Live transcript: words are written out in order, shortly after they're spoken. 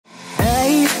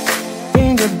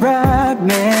bright,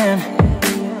 man.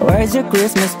 Where's your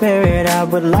Christmas spirit? I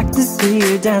would like to see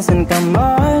you dancing. Come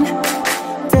on,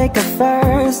 take a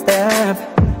first step.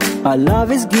 Our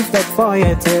love is gifted for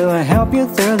you to help you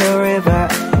through the river.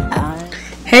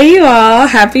 Hey you all,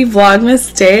 happy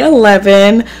Vlogmas day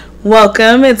 11.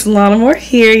 Welcome, it's LanaMor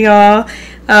here, y'all.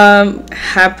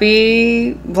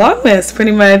 Happy Vlogmas,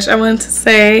 pretty much. I wanted to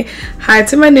say hi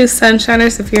to my new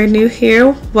sunshiners. If you're new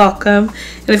here, welcome.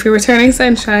 And if you're returning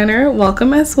sunshiner,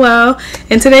 welcome as well.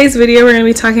 In today's video, we're going to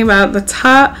be talking about the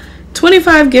top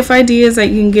 25 gift ideas that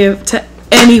you can give to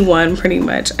anyone, pretty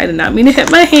much. I did not mean to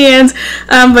hit my hands,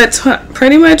 but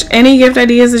pretty much any gift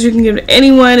ideas that you can give to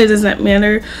anyone. It doesn't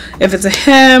matter if it's a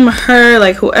him, her,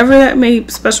 like whoever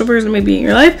that special person may be in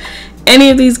your life.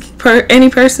 Any of these, any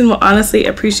person will honestly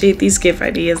appreciate these gift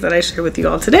ideas that I share with you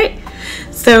all today.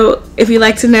 So if you'd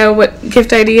like to know what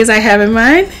gift ideas I have in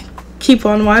mind, keep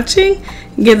on watching.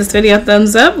 Give this video a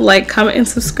thumbs up, like, comment, and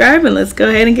subscribe, and let's go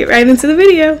ahead and get right into the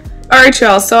video. Alright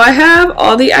y'all, so I have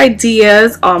all the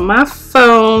ideas on my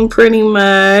phone pretty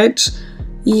much.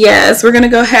 Yes, we're going to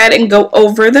go ahead and go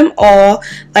over them all.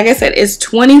 Like I said, it's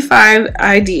 25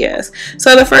 ideas.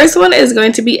 So the first one is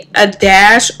going to be a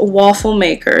Dash waffle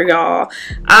maker, y'all.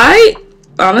 I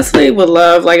honestly would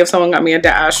love, like, if someone got me a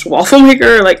Dash waffle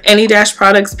maker, or like any Dash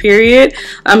products, period.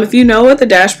 If you know what the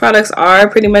Dash products are,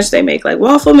 pretty much they make like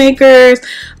waffle makers.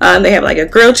 They have like a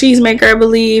grilled cheese maker, I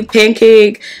believe,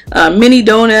 pancake, mini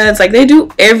donuts. Like, they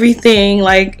do everything,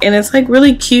 like, and it's like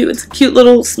really cute. It's a cute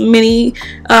little mini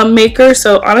maker.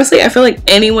 So honestly, I feel like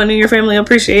anyone in your family will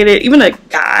appreciate it. Even a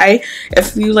guy,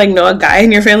 if you like know a guy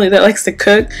in your family that likes to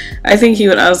cook, I think he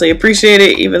would honestly appreciate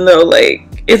it, even though like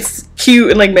it's cute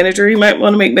and like miniature. You might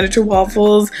want to make miniature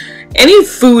waffles. Any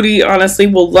foodie honestly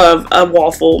will love a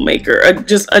waffle maker,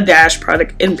 just a Dash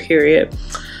product in period.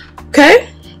 Okay,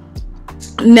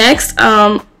 next,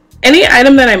 any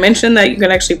item that I mentioned that you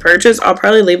can actually purchase, I'll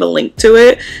probably leave a link to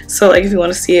it. So like if you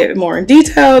want to see it more in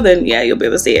detail, then yeah, you'll be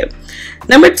able to see it.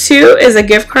 Number 2 is a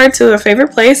gift card to a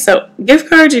favorite place. So gift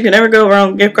cards, you can never go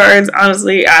wrong with gift cards.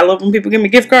 Honestly, I love when people give me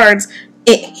gift cards.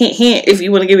 If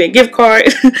you want to give me a gift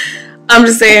card, I'm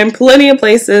just saying, plenty of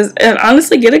places. And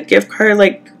honestly, get a gift card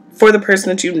like for the person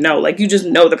that you know. Like, you just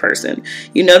know the person.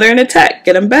 You know they're into tech,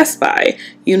 get them Best Buy.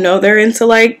 You know they're into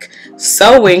like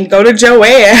sewing, go to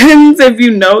Joann's. If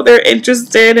you know they're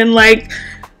interested in like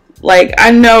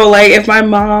I know, like if my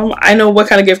mom, I know what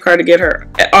kind of gift card to get her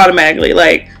automatically.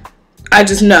 Like, I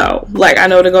just know, like I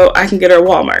know to go, I can get her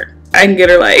Walmart, I can get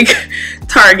her like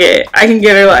Target, I can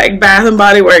get her like Bath and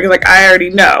Body Works. Like, I already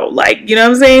know, like, you know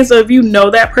what I'm saying? So if you know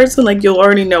that person, like, you'll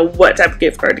already know what type of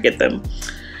gift card to get them.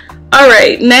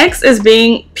 Alright, next is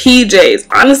being PJs.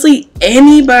 Honestly,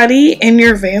 anybody in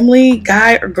your family,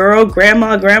 guy or girl,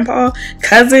 grandma, grandpa,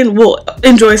 cousin, will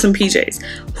enjoy some PJs.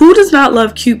 Who does not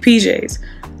love cute PJs?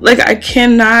 Like, I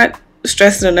cannot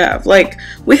stress it enough. Like,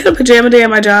 we had a pajama day at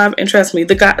my job, and trust me,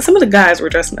 some of the guys were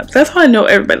dressing up. That's how I know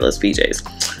everybody loves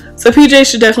PJs. So PJs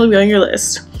should definitely be on your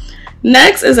list.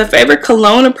 Next is a favorite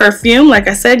cologne or perfume. Like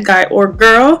I said, guy or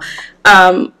girl.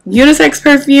 Unisex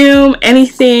perfume,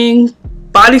 anything,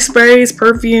 body sprays,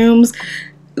 perfumes.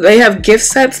 They have gift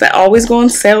sets that always go on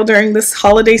sale during this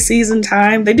holiday season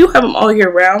time. They do have them all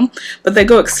year round, but they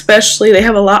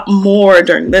have a lot more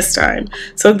during this time.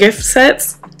 So gift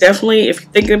sets, definitely, if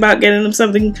you're thinking about getting them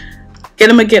something, get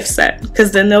them a gift set,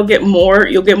 because then they'll get more,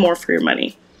 you'll get more for your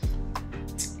money.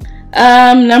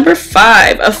 Number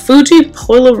 5, a Fuji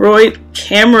Polaroid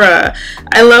camera.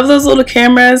 I love those little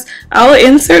cameras. I'll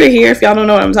insert it here if y'all don't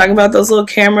know what I'm talking about. Those little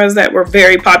cameras that were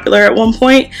very popular at one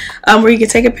point, where you can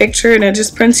take a picture and it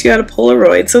just prints you out a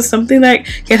Polaroid. So something that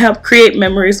can help create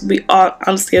memories would be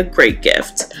honestly a great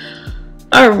gift.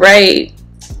 Alright.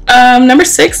 Number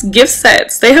 6, gift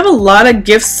sets. They have a lot of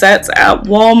gift sets at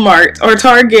Walmart or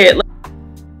Target.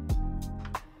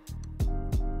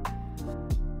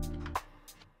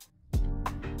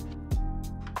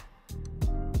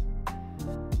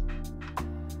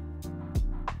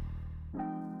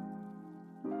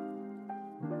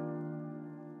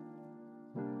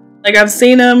 Like, I've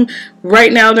seen them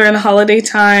right now during the holiday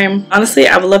time. Honestly,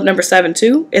 I would love number 7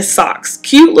 too. Is socks.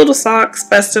 Cute little socks,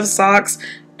 festive socks.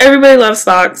 Everybody loves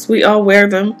socks. We all wear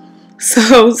them.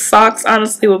 So socks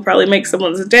honestly will probably make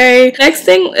someone's day. Next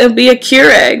thing would be a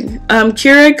Keurig.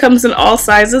 Keurig comes in all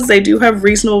sizes. They do have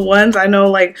reasonable ones. I know,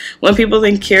 like, when people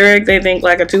think Keurig, they think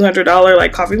like a $200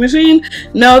 like coffee machine.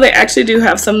 No, they actually do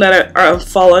have some that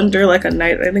fall under like a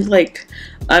night. I think like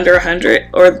under 100,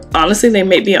 or honestly they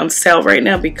may be on sale right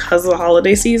now because of the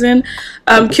holiday season.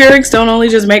 Keurigs don't only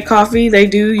just make coffee,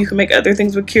 you can make other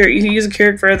things with Keurig. You can use a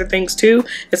Keurig for other things too.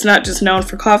 It's not just known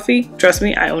for coffee. Trust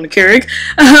me, I own a Keurig.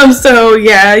 So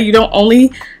yeah, you don't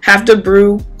only have to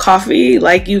brew coffee,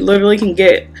 like you literally can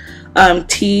get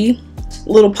tea,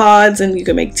 little pods, and you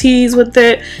can make teas with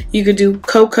it. You could do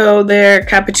cocoa there,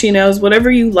 cappuccinos,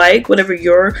 whatever you like, whatever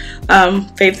your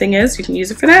fave thing is, you can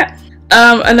use it for that.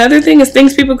 Another thing is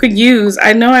things people could use.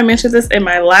 I know I mentioned this in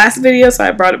my last video, so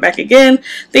I brought it back again.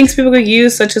 Things people could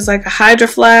use, such as like a hydro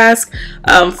flask,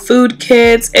 food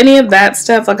kits, any of that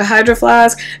stuff. Like a hydro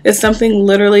flask is something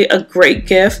literally a great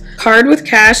gift. Card with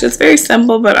cash, it's very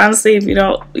simple, but honestly, if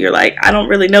you're like, I don't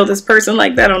really know this person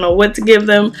like that, I don't know what to give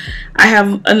them. I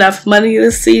have enough money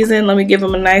this season, let me give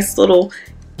them a nice little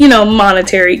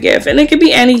monetary gift. And it could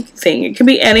be anything, it could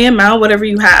be any amount, whatever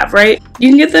you have, right? You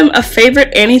can get them a favorite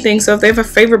anything. So if they have a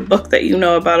favorite book that you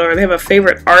know about, or they have a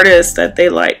favorite artist that they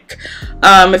like,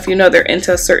 if you know they're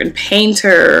into a certain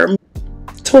painter.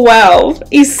 12,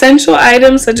 essential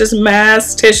items such as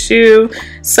mask, tissue,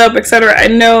 soap, etc. I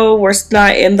know we're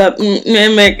not in the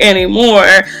mimic anymore,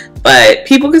 but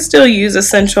people can still use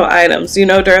essential items,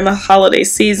 during the holiday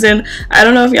season. I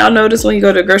don't know if y'all notice when you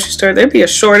go to the grocery store, there'd be a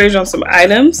shortage on some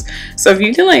items. So if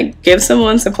you can like give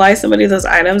someone, supply somebody those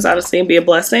items, honestly, and be a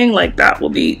blessing, like that will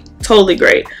be totally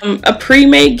great. A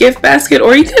pre-made gift basket,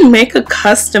 or you can make a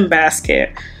custom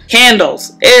basket.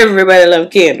 Candles, everybody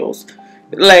loves candles.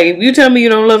 Like if you tell me you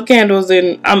don't love candles,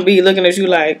 then I'm be looking at you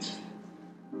like,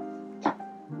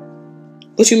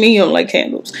 what you mean you don't like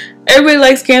candles? Everybody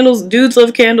likes candles. Dudes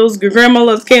love candles. Your grandma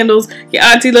loves candles. Your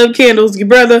auntie loves candles. Your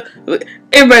brother.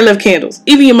 Everybody loves candles.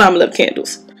 Even your mama loves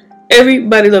candles.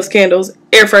 Everybody loves candles.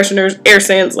 Air fresheners, air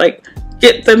scents. Like,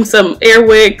 get them some air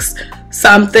wicks,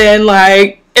 something.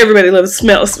 Like, everybody loves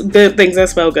good things that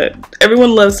smell good.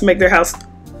 Everyone loves to make their house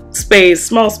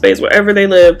small space, wherever they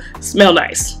live, smell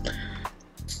nice.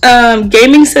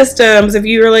 Gaming systems. If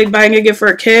you're like buying a gift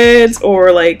for kids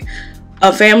or like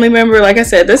a family member, like I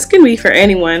said, this can be for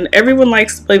anyone. Everyone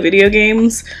likes to play video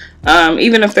games,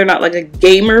 even if they're not like a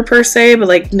gamer per se, but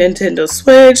like Nintendo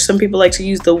Switch. Some people like to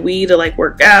use the Wii to like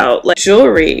work out. Like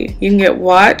jewelry, you can get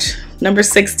watch. Number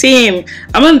 16.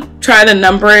 I'm gonna try to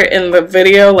number it in the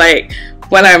video like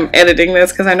when I'm editing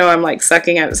this, because I know I'm like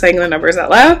sucking at saying the numbers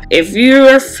out loud. If you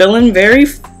are feeling very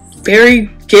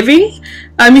giving,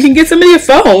 you can get somebody a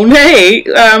phone. Hey,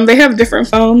 they have different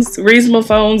phones, reasonable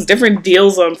phones, different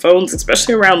deals on phones,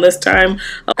 especially around this time.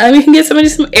 You can get somebody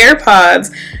some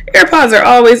AirPods. AirPods are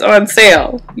always on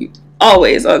sale.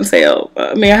 Always on sale.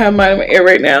 I have mine in my ear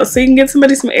right now. So you can get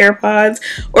somebody some AirPods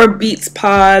or Beats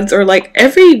Pods, or like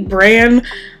every brand,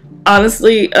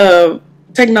 honestly, of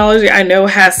technology I know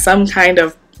has some kind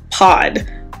of pod.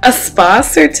 A spa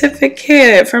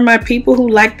certificate for my people who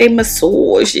like their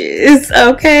massages.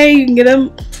 Okay, you can get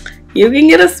them. You can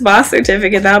get a spa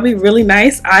certificate. That'll be really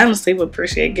nice. I honestly would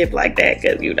appreciate a gift like that,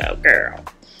 because girl,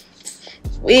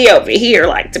 we over here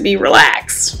like to be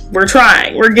relaxed. We're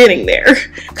trying. We're getting there.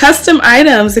 Custom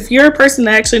items. If you're a person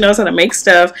that actually knows how to make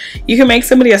stuff, you can make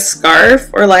somebody a scarf,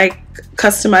 or like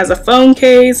customize a phone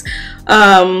case.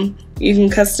 You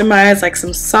can customize like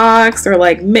some socks, or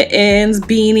like mittens,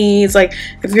 beanies. Like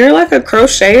if you're like a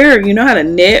crocheter, or you know how to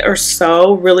knit or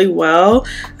sew really well,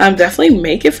 definitely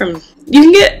make it from. You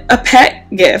can get a pet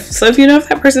gift. So if you know if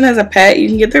that person has a pet, you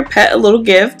can get their pet a little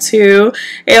gift too.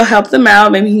 It'll help them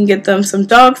out. Maybe you can get them some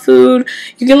dog food.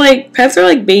 You can like, pets are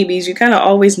like babies. You kind of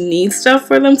always need stuff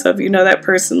for them. So if you know that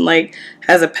person like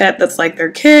has a pet that's like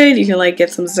their kid, you can like get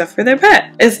some stuff for their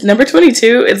pet. It's number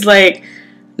 22. It's like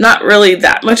not really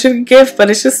that much of a gift, but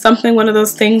it's just something, one of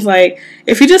those things, like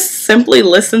if you just simply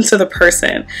listen to the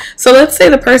person. So let's say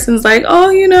the person's like, oh,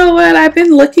 you know what, I've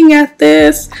been looking at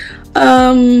this,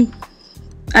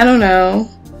 I don't know,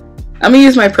 I'm gonna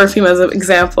use my perfume as an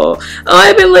example. Oh,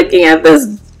 I've been looking at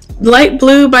this light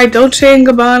blue by Dolce &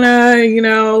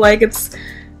 Gabbana, like it's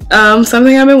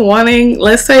something I've been wanting.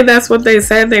 Let's say that's what they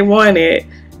said they wanted.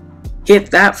 Get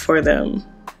that for them.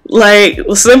 Like,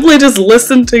 simply just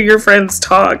listen to your friends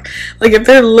talk. Like, if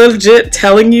they're legit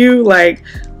telling you, like,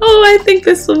 oh, I think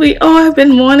this will be, oh, I've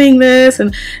been wanting this,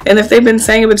 and if they've been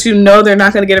saying it, but they're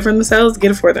not going to get it for themselves,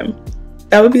 get it for them.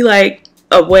 That would be like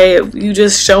a way of you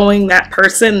just showing that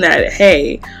person that,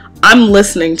 hey, I'm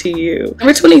listening to you.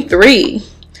 Number 23,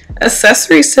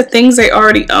 accessories to things they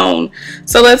already own.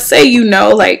 So let's say, you know,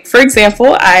 like for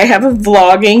example, I have a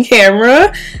vlogging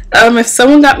camera. If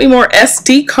someone got me more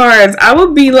SD cards, I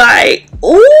would be like,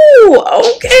 ooh,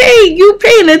 okay, you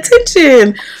paying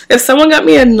attention. If someone got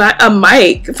me a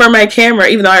mic for my camera,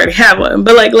 even though I already have one,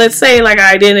 but like let's say like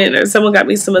I didn't, or someone got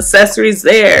me some accessories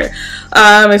there.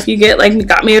 If you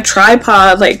got me a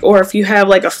tripod, like, or if you have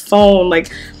like a phone,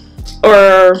 like,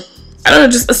 or I don't know,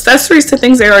 just accessories to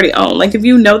things they already own. Like if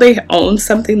you know they own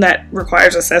something that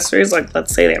requires accessories, like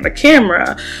let's say they have a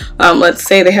camera, let's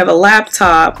say they have a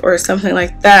laptop or something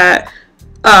like that,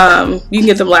 you can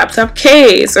get them a laptop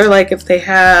case, or like if they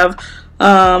have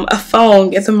a phone,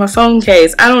 get them a phone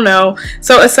case. I don't know.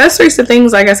 So accessories to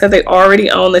things, like I said, they already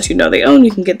own, that you know they own,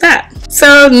 you can get that.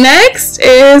 So next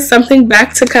is something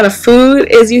back to kind of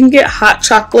food, is you can get hot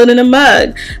chocolate in a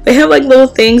mug. They have like little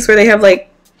things where they have like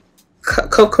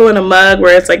cocoa in a mug,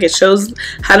 where it's like it shows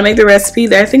how to make the recipe.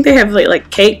 I think they have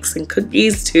like cakes and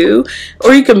cookies too,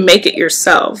 or you can make it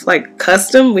yourself, like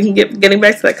custom. We can getting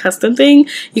back to that custom thing.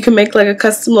 You can make like a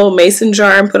custom little mason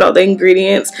jar and put all the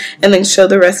ingredients, and then show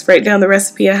the recipe, write down the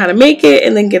recipe and how to make it,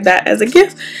 and then give that as a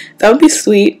gift. That would be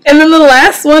sweet. And then the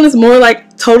last one is more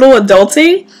like total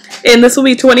adulting, and this will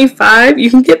be $25. You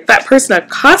can get that person a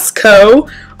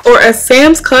Costco or a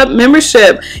Sam's Club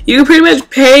membership. You can pretty much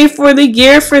pay for the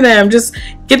gear for them. Just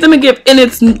get them a gift, and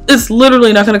it's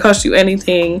literally not going to cost you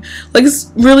anything. Like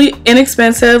it's really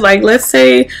inexpensive. Like let's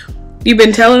say you've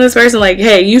been telling this person like,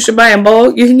 hey, you should buy in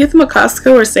bulk. You can get them a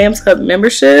Costco or Sam's Club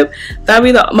membership. That'd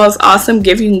be the most awesome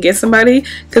gift you can get somebody,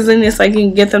 because then it's like you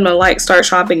can get them to like start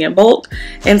shopping in bulk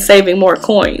and saving more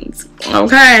coins.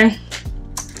 Okay.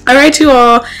 All right, you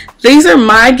all. These are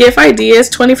my gift ideas,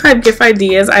 25 gift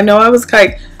ideas. I know I was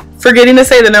like forgetting to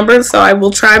say the number, so I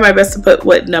will try my best to put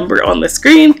what number on the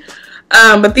screen.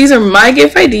 But these are my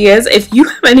gift ideas. If you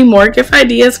have any more gift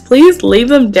ideas, please leave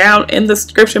them down in the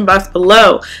description box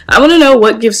below. I want to know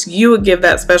what gifts you would give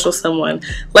that special someone.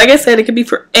 Like I said, it could be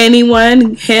for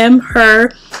anyone, him,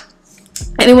 her,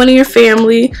 anyone in your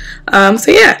family.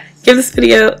 So yeah, give this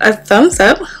video a thumbs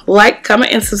up, like,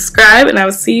 comment, and subscribe, and I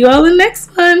will see you all in the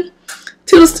next one.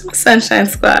 Toodles to my Sunshine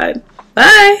Squad.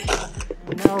 Bye.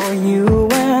 Know you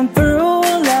went through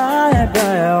a lot,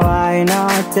 but why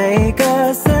not take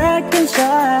a second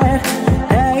shot?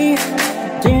 Hey,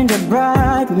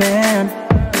 gingerbread man,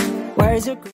 where's your